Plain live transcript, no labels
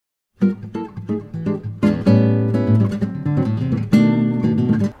Hi,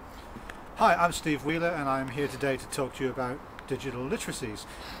 I'm Steve Wheeler and I'm here today to talk to you about digital literacies.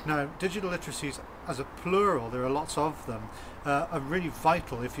 Now, digital literacies as a plural, there are lots of them, are really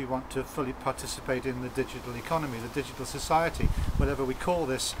vital if you want to fully participate in the digital economy, the digital society, whatever we call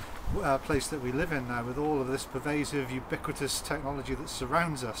this place that we live in now, with all of this pervasive, ubiquitous technology that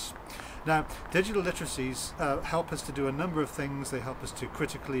surrounds us. Now, digital literacies help us to do a number of things. They help us to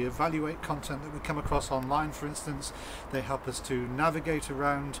critically evaluate content that we come across online, for instance. They help us to navigate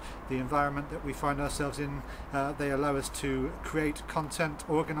around the environment that we find ourselves in. They allow us to create content,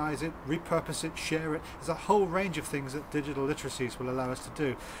 organize it, repurpose it, share it. There's a whole range of things that digital literacies will allow us to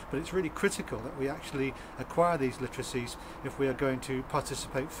do. But it's really critical that we actually acquire these literacies if we are going to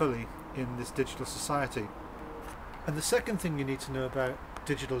participate fully in this digital society. And the second thing you need to know about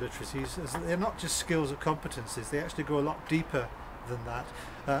digital literacies is that they're not just skills or competencies, they actually go a lot deeper than that.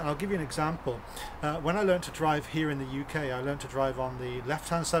 I'll give you an example. When I learned to drive here in the UK, I learned to drive on the left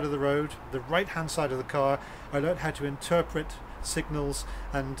hand side of the road, the right hand side of the car. I learned how to interpret signals,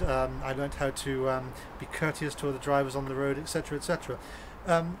 and I learned how to be courteous to other drivers on the road, etc., etc.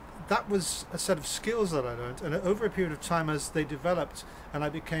 That was a set of skills that I learned, and over a period of time, as they developed and I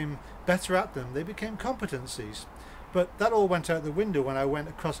became better at them, they became competencies. But that all went out the window when I went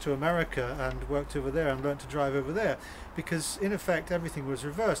across to America and worked over there and learned to drive over there, because in effect everything was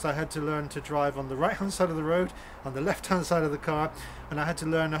reversed. I had to learn to drive on the right hand side of the road, on the left hand side of the car, and I had to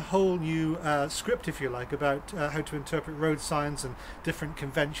learn a whole new script, if you like, about how to interpret road signs and different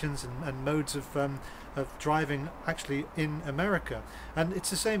conventions and modes of driving actually in America. And it's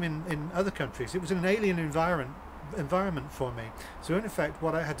the same in other countries. It was an alien environment for me. So in effect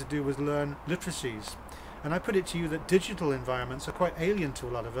what I had to do was learn literacies. And I put it to you that digital environments are quite alien to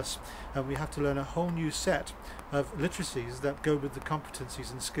a lot of us, and we have to learn a whole new set of literacies that go with the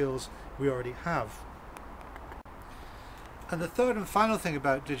competencies and skills we already have. And the third and final thing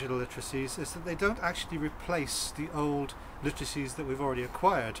about digital literacies is that they don't actually replace the old literacies that we've already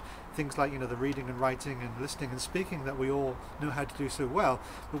acquired. Things like, the reading and writing and listening and speaking that we all know how to do so well.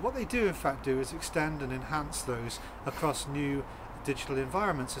 But what they do in fact do is extend and enhance those across new digital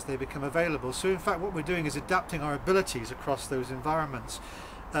environments as they become available. So in fact what we're doing is adapting our abilities across those environments.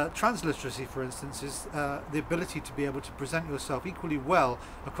 Transliteracy, for instance, is the ability to be able to present yourself equally well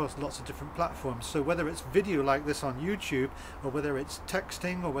across lots of different platforms. So whether it's video like this on YouTube, or whether it's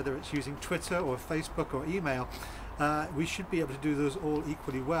texting, or whether it's using Twitter or Facebook or email, we should be able to do those all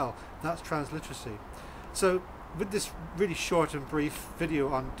equally well. That's transliteracy. So with this really short and brief video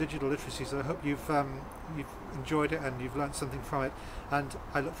on digital literacies, I hope you've enjoyed it and you've learned something from it, and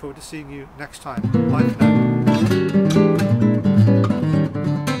I look forward to seeing you next time. Bye for now.